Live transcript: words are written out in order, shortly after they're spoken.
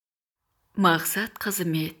Мақсат,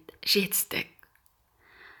 қызмет, жетістік.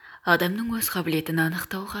 Адамның өз қабілетін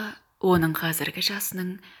анықтауға оның қазіргі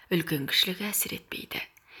жасының үлкен-кішілігі әсер етпейді.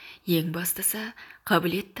 Ең бастысы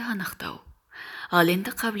қабілетті анықтау. Ал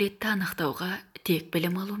енді қабілетті анықтауға тек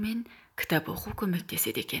білім алу мен кітап оқу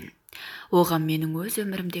көмектеседі екен. Оған менің өз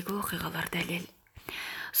өмірімдегі оқиғалар дәлел.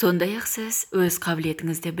 Сондай-ақ сіз өз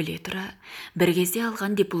қабілетіңізді біле тұра, бір кезде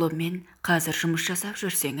алған дипломмен қазір жұмыс жасап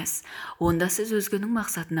жүрсеңіз, онда сіз өзгенің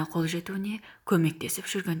мақсатына қол жетуіне көмектесіп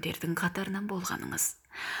жүргендердің қатарынан болғаныңыз.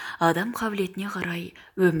 Адам қабілетіне қарай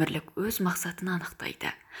өмірлік өз мақсатын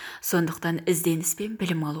анықтайды. Сондықтан ізденіс пен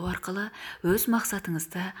білім алу арқылы өз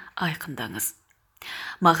мақсатыңызды айқындаңыз.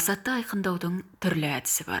 Мақсатты айқындаудың түрлі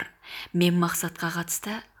әдісі бар. Мен мақсатқа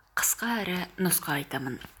қатысты қысқа әрі нұсқа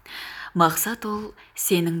айтамын. Мақсат ол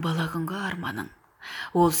сенің бала күнгі арманың.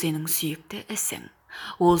 Ол сенің сүйікті ісің.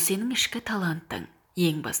 Ол сенің ішкі талантың.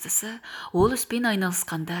 Ең бастысы, ол іспен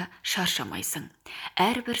айналысқанда шаршамайсың.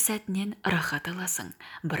 Әрбір сәтінен рахат аласың.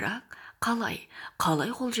 Бірақ қалай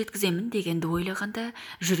қол жеткіземін дегенді ойлағанда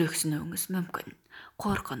жүрексінуіңіз мүмкін.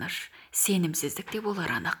 Қорқыныш, сенімсіздік те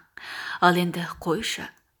болар анық. Ал енді қойшы,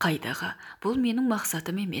 қайдағы, бұл менің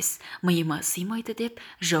мақсатым емес, миыма сыймайды деп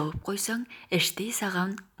жауып қойсаң, іштей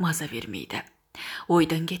саған маза бермейді.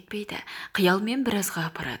 Ойдан кетпейді, қиялмен біразға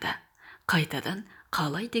апарады. Қайтадан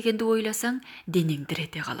қалай дегенді ойласаң, денең дір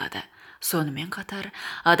ете қалады. Сонымен қатар,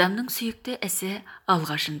 адамның сүйікті ісі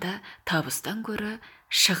алғашында табыстан гөрі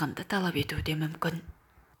шығынды талап етуде мүмкін.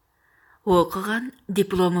 Оқыған,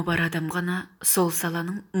 дипломы бар адам ғана сол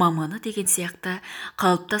саланың маманы деген сияқты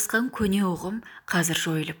қалыптасқан көне ұғым қазір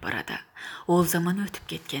жойылып барады. Ол заман өтіп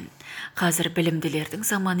кеткен. Қазір білімділердің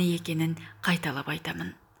заманы екенін қайталап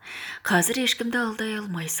айтамын. Қазір ешкімді алдай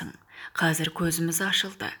алмайсың. Қазір көзіміз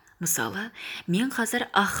ашылды. Мысалы, мен қазір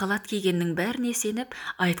ақ халат кигеннің бәріне сеніп,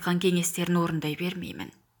 айтқан кеңестерін орындай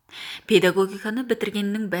бермеймін. Педагогиканы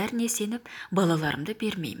бітіргеннің бәріне сеніп, балаларымды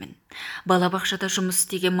бермеймін. Балабақшада жұмыс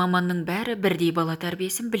істеген маманның бәрі бірдей бала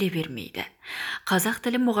тәрбиесін біле бермейді. Қазақ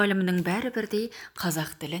тілі мұғалімінің бәрі бірдей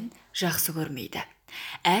қазақ тілін жақсы көрмейді.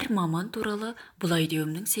 Әр маман туралы бұлай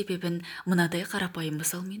деуімнің себебін мынадай қарапайым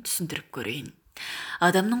мысалмен түсіндіріп көрейін.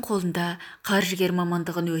 Адамның қолында қаржыгер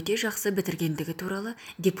мамандығын өте жақсы бітіргендігі туралы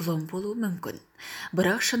диплом болуы мүмкін.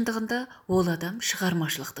 Бірақ шындығында ол адам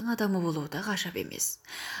шығармашылықтың адамы болуы да ғажап емес.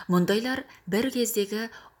 Мұндайлар бір кездегі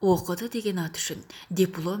оқыды деген ат үшін,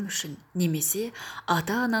 диплом үшін, немесе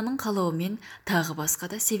ата-ананың қалауымен тағы басқа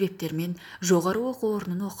да себептермен жоғары оқу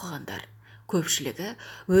орнын оқығандар. Көпшілігі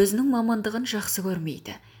өзінің мамандығын жақсы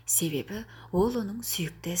көрмейді, себебі ол оның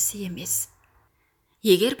сүйікті ісі емес.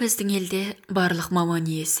 Егер біздің елде барлық маман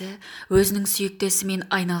иесі өзінің сүйікті ісімен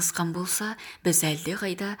айналысқан болса, біз әлде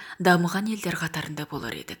қайда дамыған елдер қатарында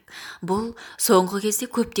болар едік. Бұл соңғы кезде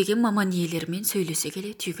көптеген маман иелерімен сөйлесе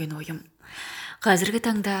келе түйген ойым. Қазіргі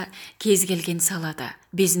таңда кез келген салада,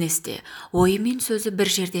 бизнесте ойы мен сөзі бір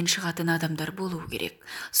жерден шығатын адамдар болуы керек.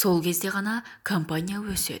 Сол кезде ғана компания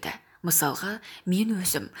өседі. Мысалға, мен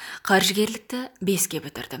өзім қаржыгерлікті 5-ке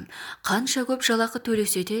бітірдім. Қанша көп жалақы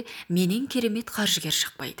төлесе де менен керемет қаржыгер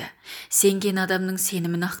шықпайды. Сенген адамның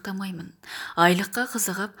сенімін ақтамаймын. Айлыққа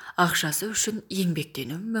қызығып, ақшасы үшін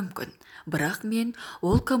еңбектенуім мүмкін. Бірақ мен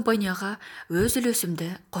ол компанияға өз үлесімді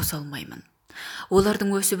қоса алмаймын.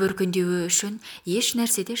 Олардың өсіп өркендеуі үшін еш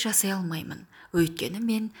нәрседе жасай алмаймын. Өйткені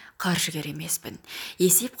мен қаржыгер емеспін.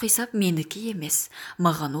 Есеп-қисап менікі емес.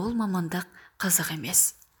 Маған ол мамандық қызық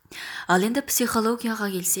емес. Ал енді психологияға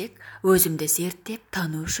келсек, өзімді зерттеп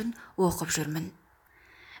тану үшін оқып жүрмін.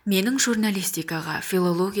 Менің журналистикаға,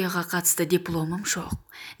 филологияға қатысты дипломым жоқ.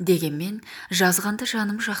 Дегенмен, жазғанды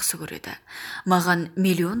жаным жақсы көреді. Маған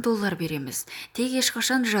 $1,000,000 береміз, тек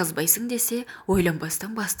ешқашан жазбайсың десе,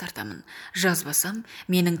 ойланбастан бас тартамын. Жазбасам,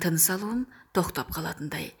 менің тыныс алуым тоқтап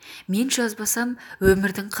қалатындай. Мен жазбасам,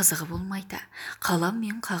 өмірдің қызығы болмайды. Қалам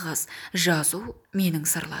мен қағаз, жазу менің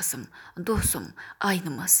сырласым, досым,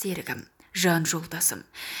 айнымас серігім, жан жолдасым.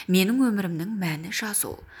 Менің өмірімнің мәні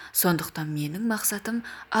жазу. Сондықтан менің мақсатым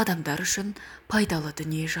адамдар үшін пайдалы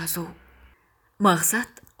дүние жазу.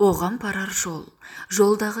 Мақсат оған барар жол,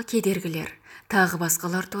 жолдағы кедергілер, тағы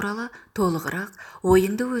басқалар туралы толығырақ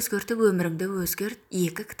ойыңды өзгертіп өміріңді өзгерт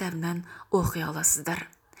 2 кітабынан оқи аласыздар.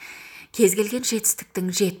 Кез келген жетістіктің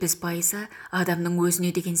 70% адамның өзіне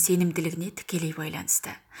деген сенімділігіне тікелей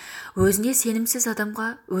байланысты. Өзіне сенімсіз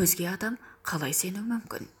адамға өзге адам қалай сену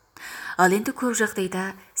мүмкін? Ал енді көп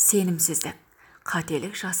жағдайда сенімсіздік,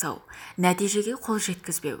 қателік жасау, нәтижеге қол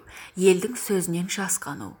жеткізбеу, елдің сөзінен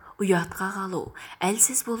жасқану, ұятқа қалу,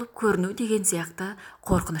 әлсіз болып көріну деген сияқты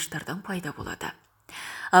қорқыныштардан пайда болады.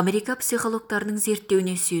 Америка психологтарының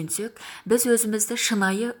зерттеуіне сүйенсек, біз өзімізді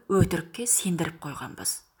шынайы өтірікке сендіріп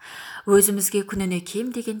қойғанбыз. Өзімізге күніне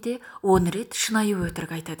кем дегенде 10 рет шынайы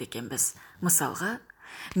өтірік айтады екенбіз. Мысалға,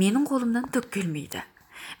 менің қолымнан түк келмейді.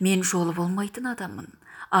 Мен жолы болмайтын адаммын.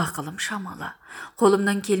 Ақылым шамалы.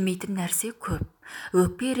 Қолымнан келмейтін нәрсе көп.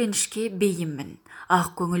 Өкпе ренішке бейіммін.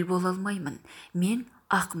 Ақ көңіл бола алмаймын. Мен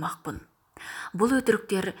ақымақпын. Бұл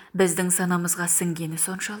өтіріктер біздің санамызға сіңгені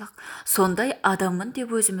соншалық, сондай адаммын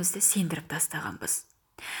деп өзімізді сендіріп тастағанбыз.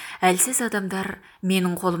 Әлсіз адамдар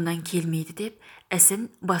менің қолымнан келмейді деп, ісін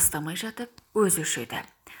бастамай жатып, өзі өшеді.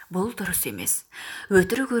 Бұл дұрыс емес.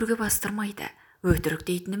 Өтірік өрге бастырмайды. Өтірік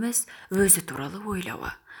дейтініміз өзі туралы ойлауы.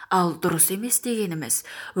 Ал дұрыс емес дегеніміз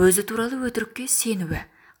өзі туралы өтірікке сенуі,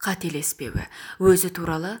 қателеспеуі. Өзі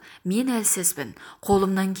туралы мен әлсізбін,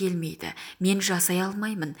 қолымнан келмейді, мен жасай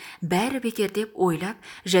алмаймын, бәрі бекер деп ойлап,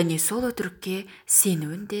 және сол өтірікке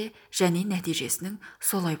сенуінде және нәтижесінің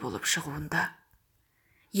солай болып шығуында.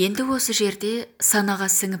 Енді осы жерде санаға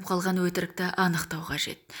сіңіп қалған өтірікті анықтау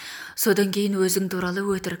қажет. Содан кейін өзің туралы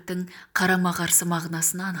өтіріктің қарама-қарсы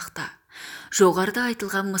мағынасын анықта. Жоғарыда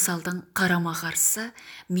айтылған мысалдың қарама-қарсысы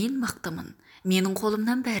мен мықтымын, менің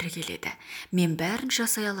қолымнан бәрі келеді, мен бәрін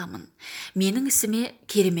жасай аламын, менің ісіме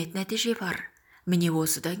керемет нәтиже бар. Міне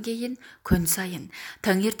осыдан кейін күн сайын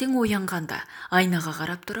таңертең оянғанда айнаға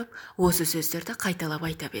қарап тұрып, осы сөздерді қайталап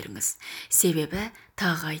айта беріңіз. Себебі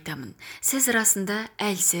тағы айтамын, сіз расында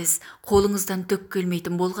әлсіз, қолыңыздан түк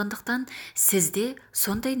келмейтін болғандықтан, сізде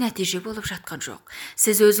сондай нәтиже болып жатқан жоқ.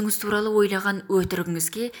 Сіз өзіңіз туралы ойлаған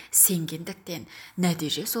өтірігіңізге сенгендіктен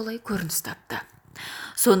нәтиже солай көрініс тапты.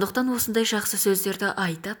 Сондықтан осындай жақсы сөздерді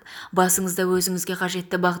айтып, басыңызда өзіңізге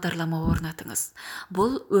қажетті бағдарлама орнатыңыз.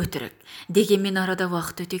 Бұл өтірік. Дегенмен арада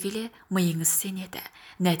уақыт өте келе миыңыз сенеді.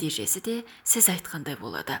 Нәтижесі де сіз айтқандай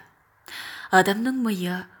болады. Адамның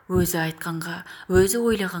миы өзі айтқанға, өзі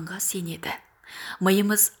ойлағанға сенеді.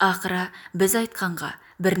 Миымыз ақыра біз айтқанға,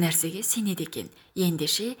 бір нәрсеге сенеді екен.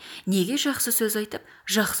 Ендеше неге жақсы сөз айтып,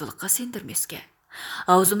 жақсылыққа сендірмеске?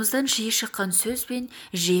 Аузымыздан жиі шыққан сөзбен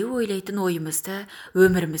жиі ойлайтын ойымызды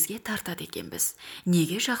өмірімізге тартады екенбіз.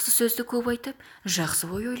 Неге жақсы сөзді көп айтып,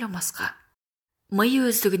 жақсы ой ойламасқа? Ми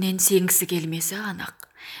өздігінен сенгісі келмесі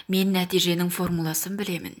анық. Мен нәтиженің формуласын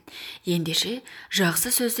білемін. Ендеше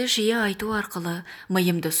жақсы сөзді жиі айту арқылы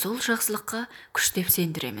миымды сол жақсылыққа күштеп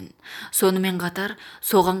сендіремін. Сонымен қатар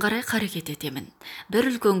соған қарай қарекет етемін.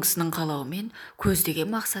 Бір үлкен кісінің қалауымен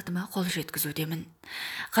көздеген мақсатыма қол жеткізудемін.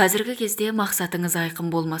 Қазіргі кезде мақсатыңыз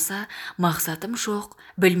айқын болмаса, мақсатым жоқ,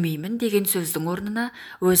 білмеймін деген сөздің орнына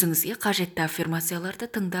өзіңізге қажетті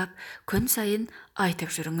аффирмацияларды тыңдап, күн сайын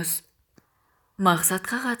айтып жүріңіз.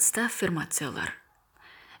 Мақсатқа қатысты аффирмациялар.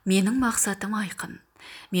 Менің мақсатым айқын.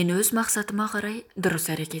 Мен өз мақсатыма қарай дұрыс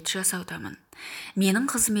әрекет жасаудамын. Менің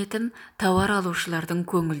қызметім тауар алушылардың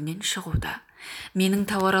көңілінен шығуда. Менің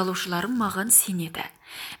тауар алушыларым маған сенеді.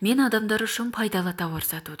 Мен адамдар үшін пайдалы тауар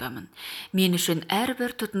сатудамын. Мен үшін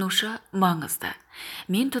әрбір тұтынушы маңызды.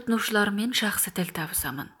 Мен тұтынушылармен жақсы тіл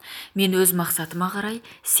табысамын. Мен өз мақсатыма қарай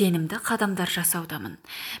сенімді қадамдар жасаудамын.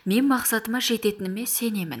 Мен мақсатыма жететініме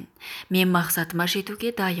сенемін. Мен мақсатыма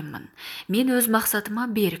жетуге дайынмын. Мен өз мақсатыма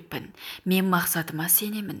берікпін. Мен мақсатыма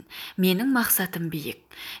сенемін. Менің мақсатым биік.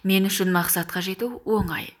 Мен үшін мақсатқа жету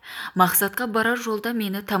оңай. Мақсатқа барар жолда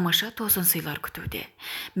мені тамаша тосын сыйлар күтуде.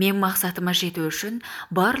 Мен мақсатыма жету үшін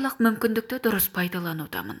барлық мүмкіндікті дұрыс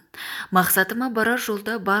пайдаланудамын. Мақсатыма барар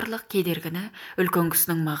жолда барлық кедергіні үлкен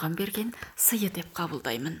кісінің маған берген сыйы деп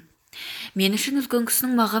қабылдаймын. Мен үшін үлкен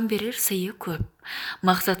кісінің маған берер сыйы көп.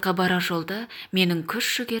 Мақсатқа барар жолда менің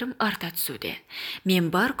күш-жігерім арта түсуде. Мен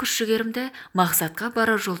бар күш-жігерімді мақсатқа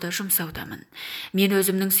барар жолда жұмсаудамын. Мен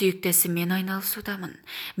өзімнің сүйікті ісіммен айналысудамын.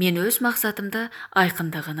 Мен өз мақсатымды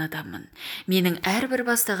айқындаған адаммын. Менің әрбір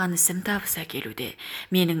бастаған ісім табыс әкелуде.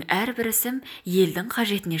 Менің әрбір ісім елдің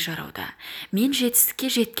қажетіне жарауда. Мен жетістікке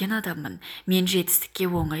жеткен адаммын. Мен жетістікке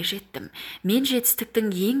оңай жеттім. Мен жетістіктің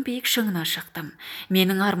ең биік шыңына шықтым.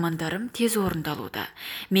 Менің армандарым тез орындалуда.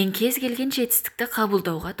 Мен кез келген жетістікті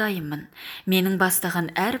қабылдауға дайынмын. Менің бастаған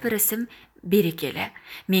әрбір ісім берекелі.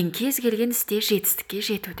 Мен кез келген істе жетістікке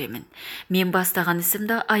жетудемін. Мен бастаған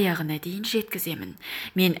ісімді аяғына дейін жеткіземін.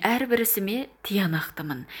 Мен әрбір ісіме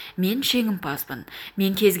тиянақтымын. Мен жеңімпазбын.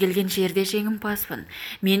 Мен кез келген жерде жеңімпазбын.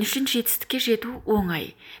 Мен үшін жетістікке жету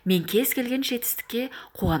оңай. Мен кез келген жетістікке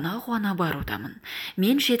қуана-қуана барудамын.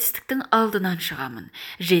 Мен жетістіктің алдынан шығамын.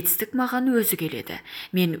 Жетістік маған өзі келеді.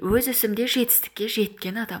 Мен өз ісімде жетістікке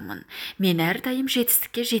жеткен адаммын. Мен әрдайым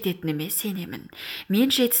жетістікке жететініме сенемін. Мен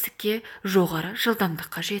жетістікке жоғары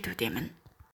жылдамдыққа жетудемін.